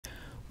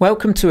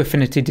Welcome to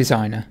Affinity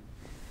Designer.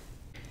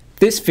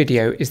 This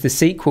video is the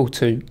sequel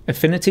to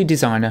Affinity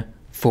Designer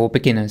for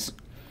Beginners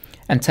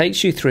and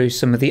takes you through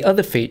some of the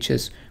other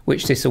features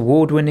which this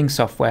award-winning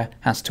software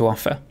has to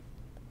offer.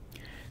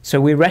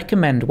 So we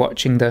recommend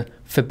watching the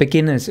For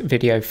Beginners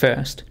video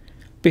first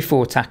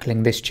before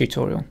tackling this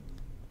tutorial.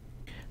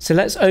 So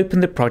let's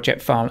open the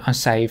project file I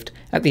saved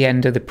at the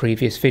end of the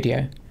previous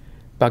video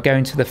by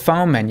going to the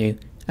File menu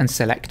and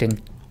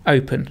selecting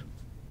Open.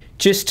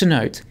 Just to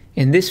note,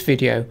 in this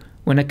video,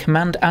 when a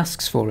command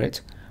asks for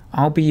it,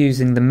 I'll be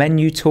using the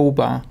menu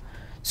toolbar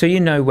so you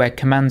know where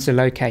commands are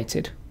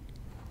located.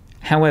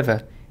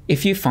 However,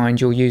 if you find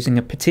you're using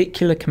a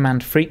particular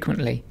command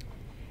frequently,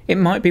 it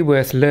might be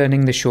worth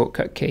learning the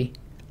shortcut key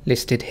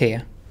listed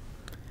here,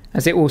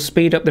 as it will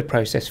speed up the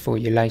process for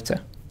you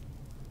later.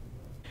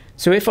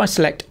 So if I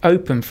select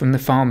Open from the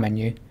File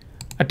menu,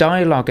 a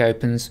dialog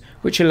opens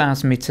which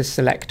allows me to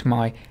select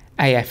my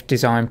AF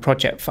Design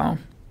project file,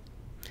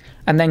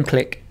 and then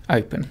click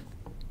Open.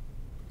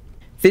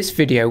 This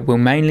video will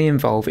mainly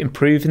involve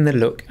improving the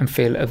look and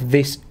feel of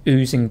this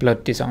oozing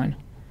blood design,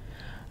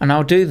 and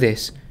I'll do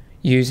this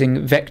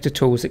using vector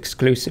tools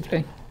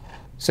exclusively,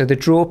 so the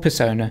draw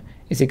persona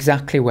is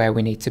exactly where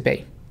we need to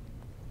be.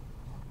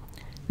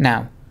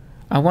 Now,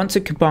 I want to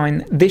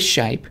combine this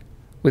shape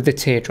with the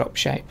teardrop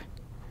shape,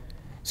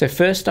 so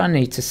first I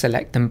need to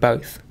select them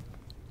both.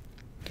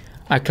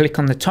 I click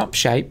on the top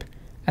shape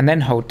and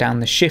then hold down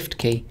the Shift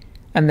key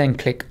and then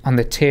click on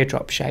the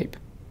teardrop shape.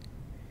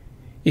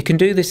 You can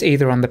do this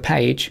either on the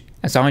page,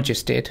 as I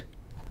just did,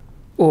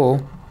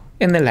 or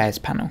in the Layers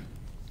panel.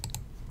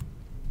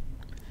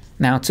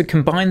 Now to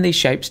combine these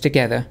shapes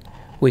together,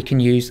 we can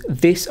use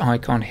this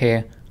icon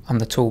here on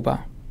the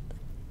toolbar.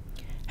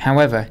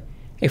 However,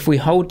 if we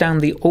hold down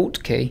the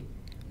Alt key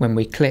when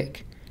we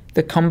click,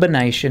 the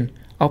combination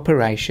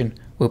operation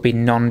will be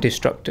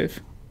non-destructive.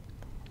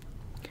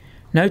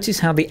 Notice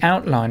how the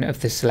outline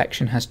of the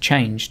selection has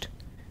changed,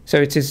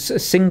 so it is a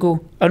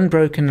single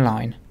unbroken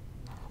line.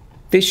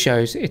 This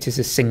shows it is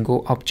a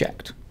single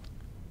object.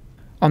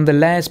 On the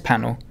Layers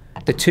panel,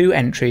 the two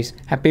entries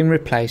have been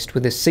replaced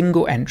with a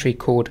single entry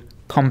called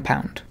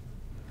Compound.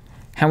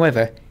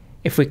 However,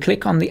 if we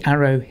click on the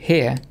arrow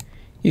here,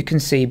 you can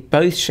see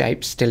both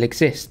shapes still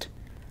exist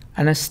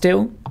and are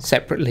still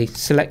separately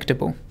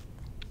selectable.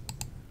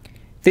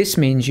 This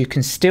means you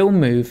can still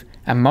move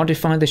and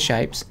modify the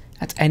shapes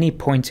at any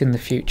point in the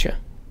future.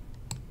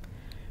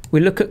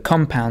 We look at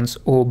compounds,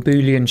 or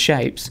Boolean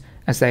shapes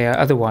as they are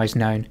otherwise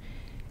known,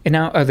 in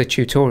our other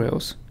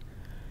tutorials.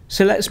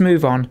 So let's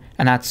move on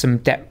and add some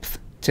depth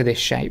to this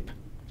shape.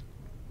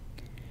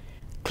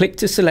 Click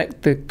to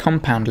select the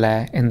compound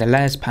layer in the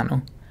Layers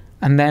panel,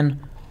 and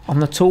then on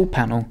the Tool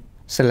panel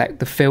select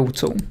the Fill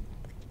tool.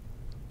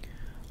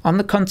 On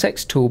the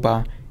Context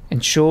toolbar,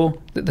 ensure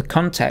that the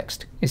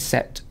context is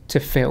set to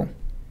Fill,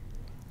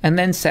 and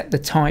then set the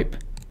type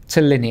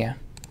to Linear.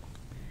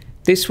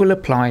 This will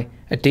apply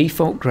a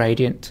default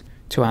gradient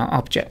to our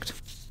object.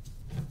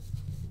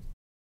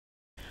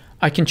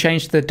 I can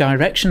change the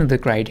direction of the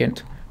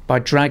gradient by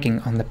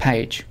dragging on the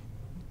page.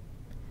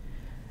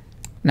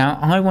 Now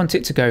I want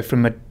it to go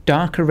from a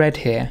darker red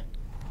here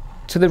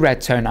to the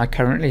red tone I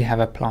currently have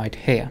applied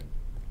here.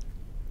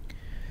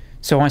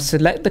 So I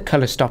select the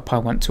colour stop I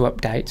want to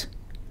update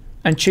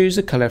and choose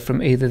a colour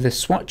from either the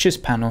Swatches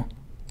panel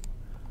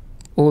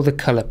or the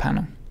Colour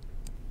panel.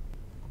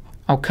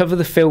 I'll cover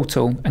the Fill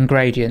tool and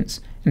gradients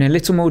in a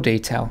little more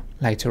detail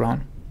later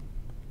on.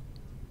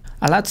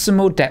 I'll add some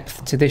more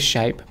depth to this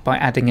shape by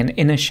adding an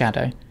inner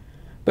shadow,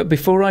 but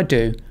before I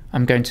do,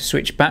 I'm going to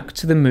switch back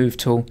to the Move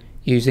tool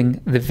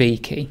using the V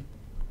key.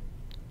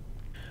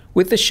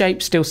 With the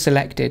shape still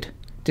selected,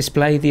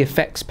 display the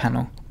Effects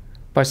panel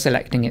by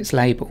selecting its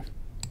label.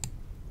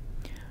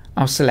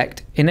 I'll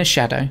select Inner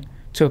Shadow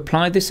to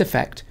apply this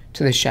effect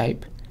to the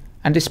shape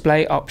and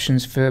display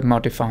options for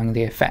modifying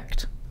the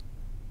effect.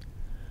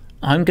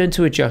 I'm going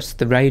to adjust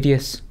the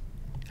radius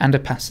and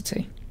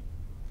opacity.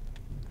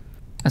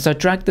 As I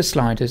drag the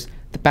sliders,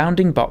 the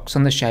bounding box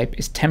on the shape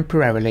is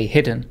temporarily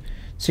hidden,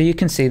 so you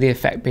can see the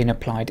effect being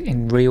applied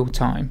in real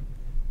time.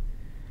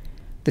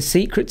 The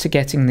secret to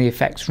getting the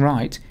effects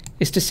right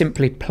is to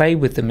simply play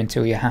with them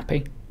until you're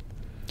happy.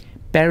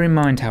 Bear in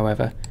mind,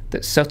 however,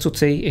 that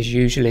subtlety is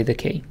usually the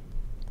key.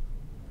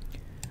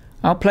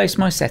 I'll place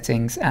my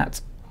settings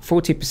at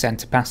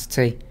 40%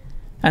 opacity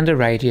and a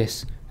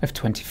radius of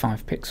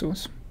 25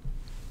 pixels.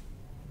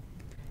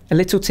 A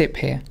little tip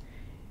here.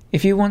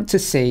 If you want to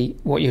see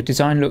what your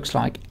design looks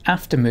like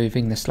after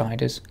moving the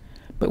sliders,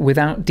 but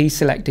without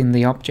deselecting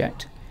the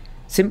object,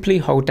 simply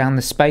hold down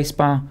the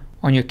spacebar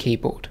on your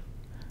keyboard,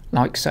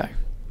 like so.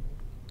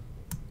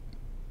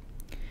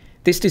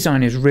 This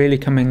design is really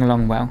coming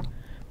along well,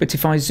 but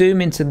if I zoom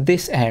into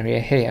this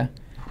area here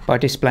by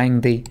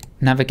displaying the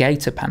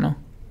Navigator panel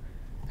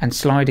and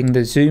sliding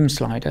the Zoom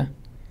slider,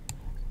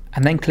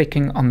 and then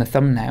clicking on the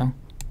thumbnail,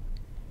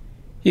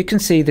 you can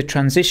see the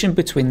transition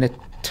between the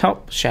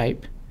top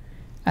shape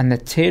and the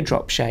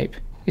teardrop shape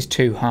is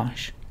too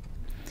harsh.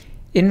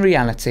 In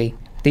reality,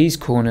 these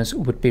corners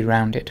would be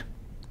rounded.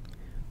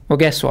 Well,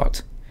 guess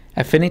what?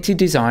 Affinity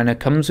Designer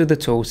comes with a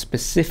tool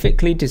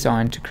specifically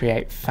designed to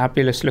create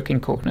fabulous looking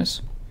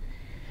corners.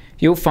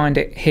 You'll find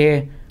it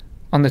here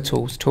on the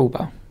Tools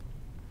toolbar.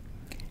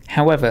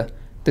 However,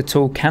 the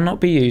tool cannot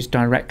be used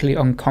directly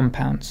on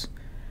compounds,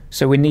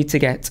 so we need to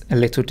get a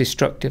little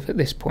destructive at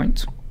this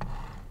point.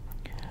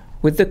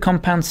 With the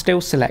compound still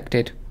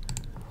selected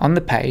on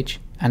the page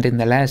and in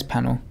the Layers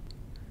panel,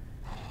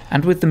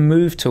 and with the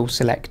Move tool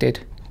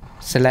selected,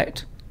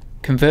 select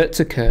Convert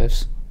to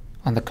Curves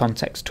on the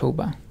Context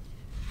toolbar.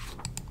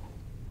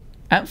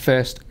 At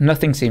first,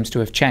 nothing seems to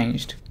have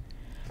changed.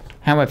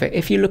 However,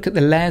 if you look at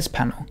the Layers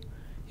panel,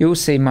 you will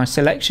see my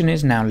selection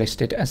is now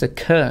listed as a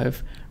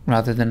curve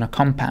rather than a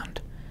compound,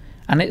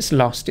 and it's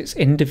lost its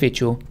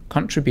individual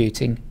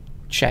contributing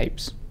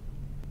shapes.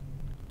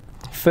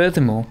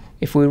 Furthermore,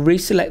 if we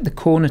reselect the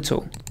corner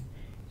tool,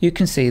 you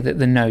can see that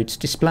the nodes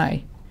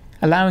display,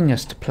 allowing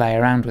us to play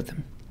around with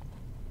them.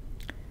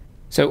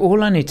 So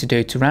all I need to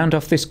do to round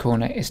off this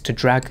corner is to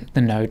drag the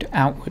node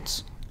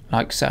outwards,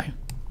 like so.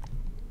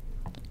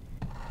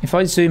 If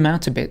I zoom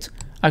out a bit,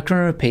 I can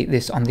repeat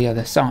this on the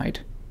other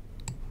side.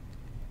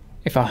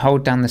 If I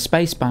hold down the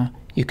spacebar,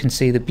 you can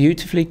see the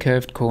beautifully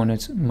curved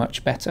corners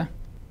much better.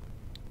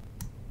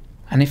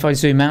 And if I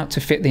zoom out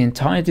to fit the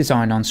entire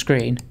design on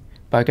screen,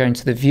 by going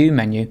to the View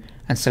menu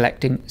and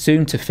selecting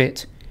Zoom to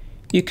Fit,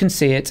 you can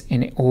see it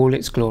in all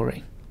its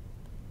glory.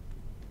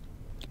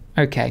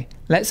 Okay,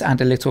 let's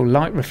add a little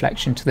light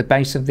reflection to the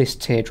base of this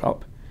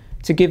teardrop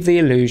to give the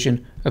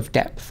illusion of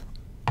depth.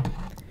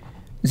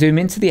 Zoom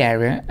into the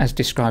area as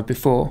described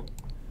before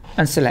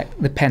and select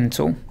the Pen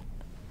tool.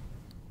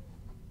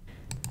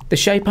 The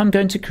shape I'm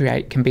going to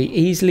create can be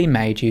easily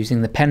made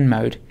using the pen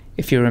mode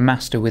if you're a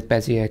master with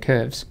Bezier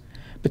curves,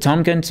 but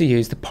I'm going to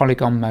use the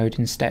polygon mode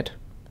instead.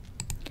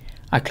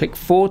 I click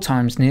 4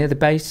 times near the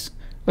base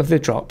of the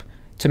drop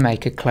to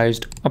make a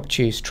closed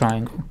obtuse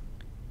triangle,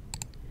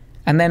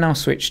 and then I'll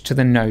switch to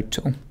the Node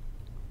tool.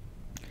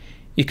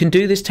 You can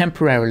do this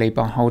temporarily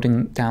by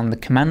holding down the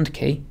Command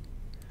key,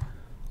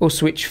 or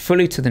switch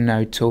fully to the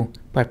Node tool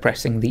by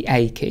pressing the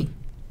A key.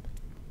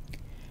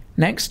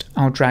 Next,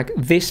 I'll drag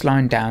this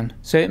line down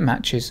so it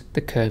matches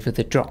the curve of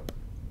the drop.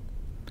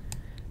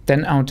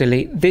 Then I'll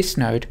delete this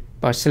node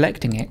by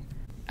selecting it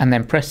and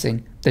then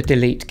pressing the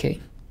Delete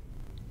key.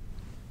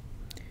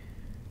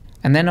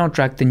 And then I'll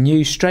drag the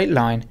new straight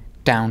line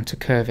down to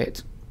curve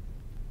it.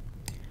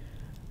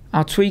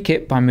 I'll tweak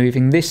it by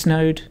moving this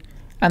node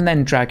and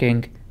then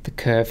dragging the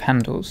curve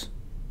handles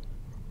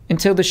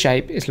until the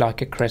shape is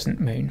like a crescent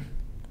moon.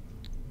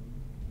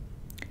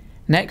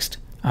 Next,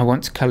 I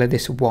want to colour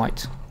this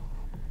white.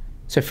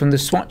 So from the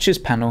swatches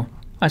panel,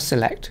 I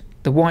select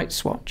the white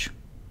swatch.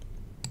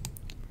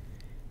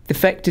 The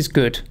effect is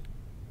good,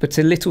 but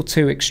a little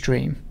too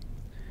extreme.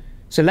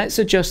 So let's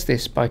adjust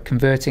this by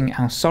converting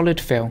our solid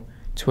fill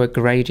to a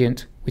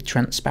gradient with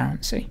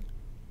transparency.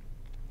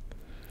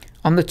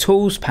 On the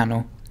Tools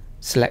panel,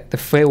 select the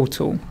Fill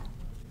tool.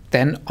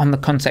 Then on the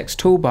Context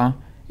toolbar,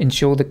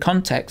 ensure the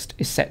context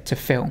is set to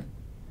Fill,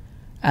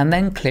 and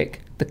then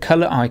click the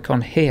colour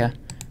icon here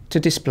to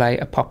display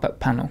a pop-up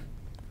panel.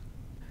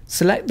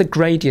 Select the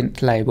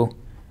Gradient label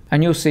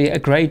and you'll see a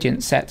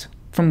gradient set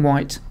from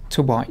white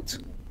to white.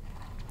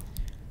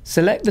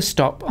 Select the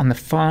stop on the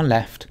far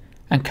left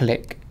and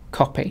click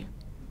Copy.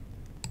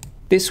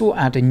 This will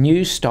add a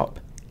new stop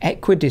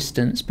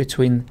equidistant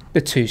between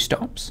the 2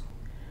 stops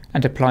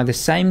and apply the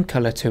same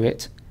colour to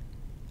it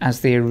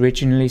as the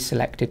originally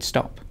selected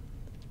stop.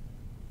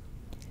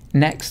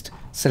 Next,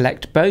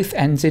 select both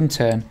ends in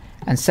turn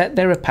and set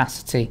their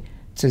opacity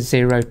to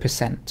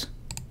 0%.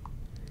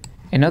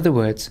 In other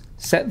words,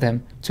 set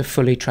them to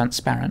fully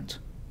transparent.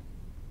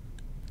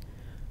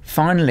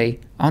 Finally,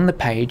 on the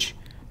page,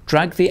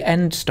 drag the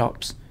end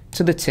stops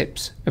to the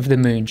tips of the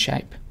moon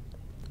shape.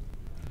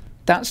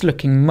 That's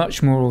looking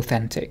much more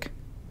authentic.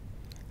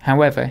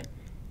 However,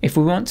 if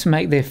we want to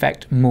make the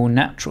effect more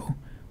natural,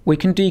 we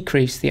can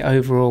decrease the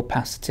overall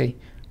opacity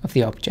of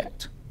the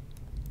object.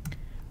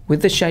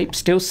 With the shape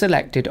still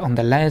selected on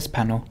the Layers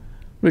panel,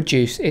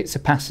 reduce its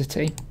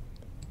opacity.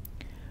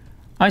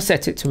 I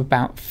set it to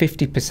about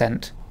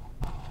 50%.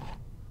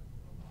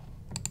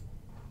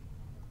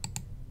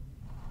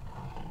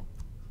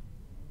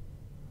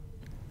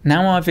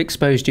 Now I've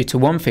exposed you to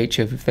one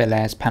feature of the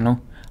Layers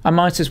panel, I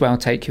might as well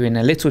take you in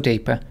a little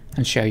deeper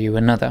and show you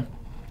another.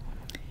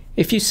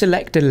 If you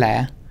select a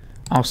layer,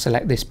 I'll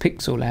select this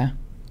pixel layer,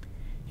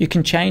 you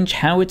can change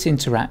how it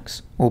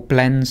interacts or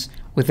blends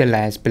with the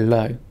layers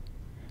below.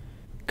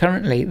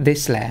 Currently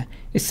this layer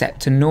is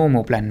set to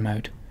normal blend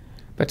mode,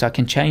 but I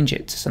can change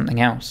it to something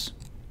else.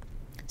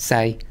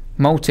 Say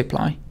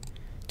multiply,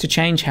 to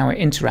change how it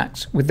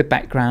interacts with the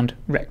background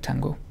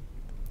rectangle.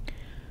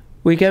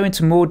 We go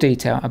into more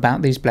detail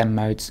about these blend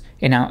modes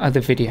in our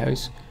other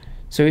videos,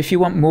 so if you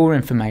want more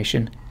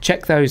information,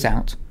 check those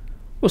out,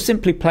 or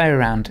simply play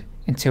around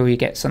until you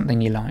get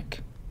something you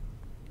like.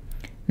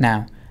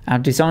 Now, our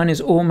design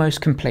is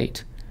almost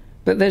complete,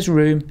 but there's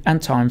room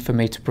and time for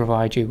me to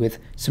provide you with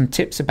some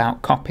tips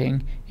about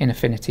copying in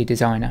Affinity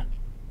Designer.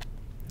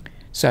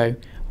 So,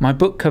 My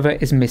book cover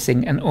is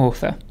missing an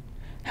author.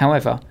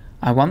 However,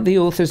 I want the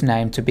author's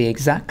name to be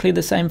exactly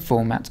the same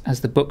format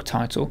as the book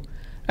title,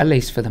 at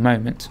least for the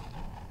moment.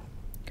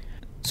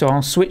 So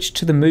I'll switch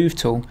to the Move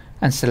tool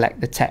and select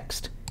the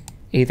text,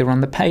 either on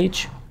the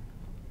page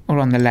or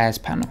on the Layers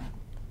panel.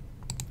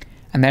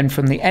 And then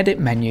from the Edit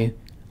menu,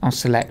 I'll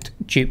select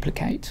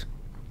Duplicate.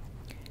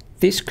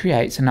 This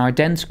creates an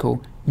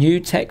identical new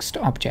text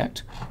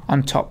object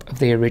on top of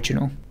the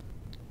original.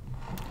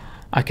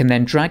 I can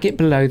then drag it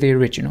below the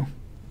original.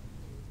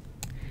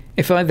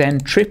 If I then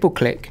triple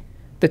click,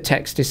 the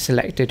text is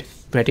selected,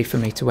 ready for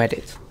me to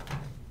edit.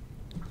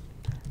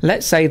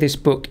 Let's say this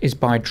book is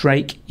by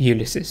Drake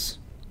Ulysses.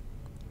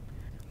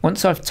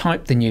 Once I've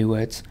typed the new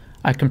words,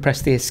 I can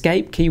press the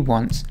Escape key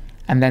once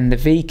and then the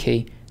V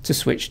key to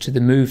switch to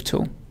the Move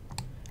tool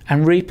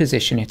and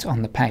reposition it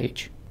on the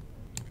page.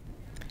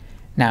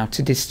 Now,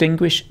 to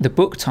distinguish the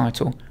book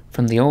title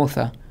from the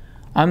author,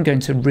 I'm going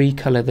to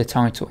recolour the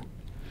title.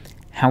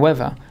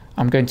 However,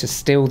 I'm going to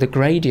steal the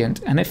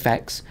gradient and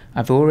effects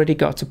I've already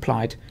got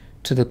applied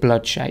to the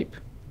blood shape.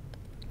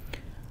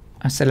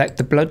 I select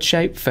the blood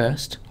shape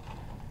first,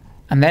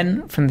 and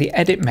then from the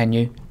Edit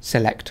menu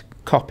select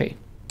Copy.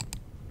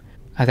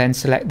 I then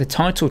select the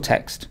title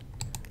text,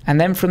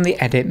 and then from the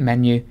Edit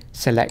menu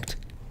select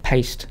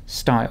Paste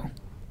Style.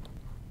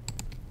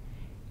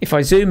 If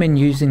I zoom in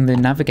using the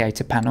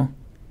Navigator panel,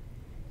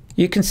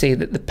 you can see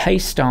that the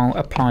paste style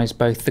applies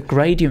both the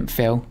gradient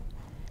fill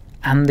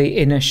and the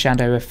inner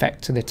shadow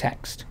effect to the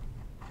text.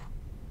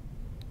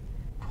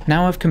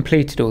 Now I've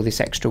completed all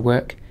this extra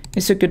work,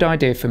 it's a good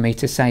idea for me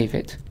to save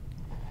it.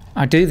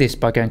 I do this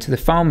by going to the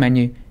File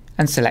menu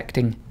and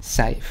selecting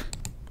Save.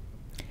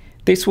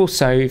 This will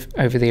save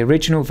over the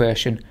original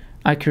version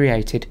I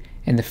created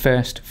in the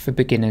First for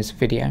Beginners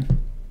video.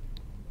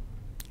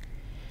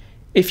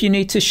 If you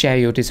need to share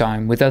your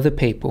design with other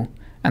people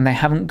and they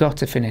haven't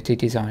got Affinity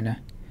Designer,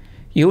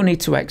 you'll need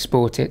to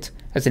export it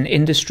as an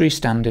industry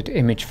standard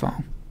image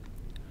file.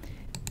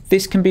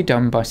 This can be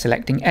done by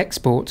selecting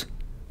Export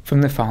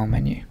from the File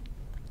menu.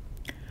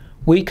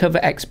 We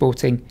cover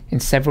exporting in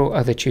several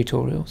other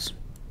tutorials.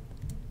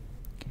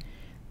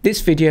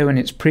 This video and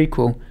its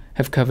prequel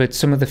have covered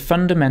some of the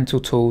fundamental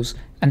tools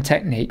and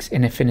techniques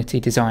in Affinity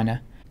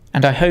Designer,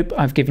 and I hope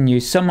I've given you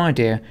some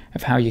idea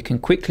of how you can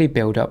quickly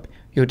build up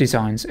your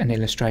designs and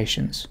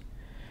illustrations.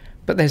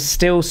 But there's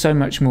still so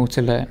much more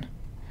to learn.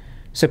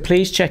 So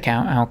please check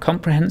out our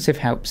comprehensive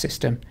help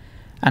system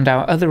and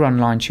our other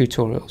online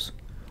tutorials,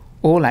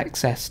 all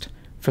accessed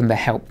from the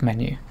Help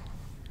menu.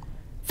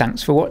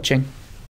 Thanks for watching.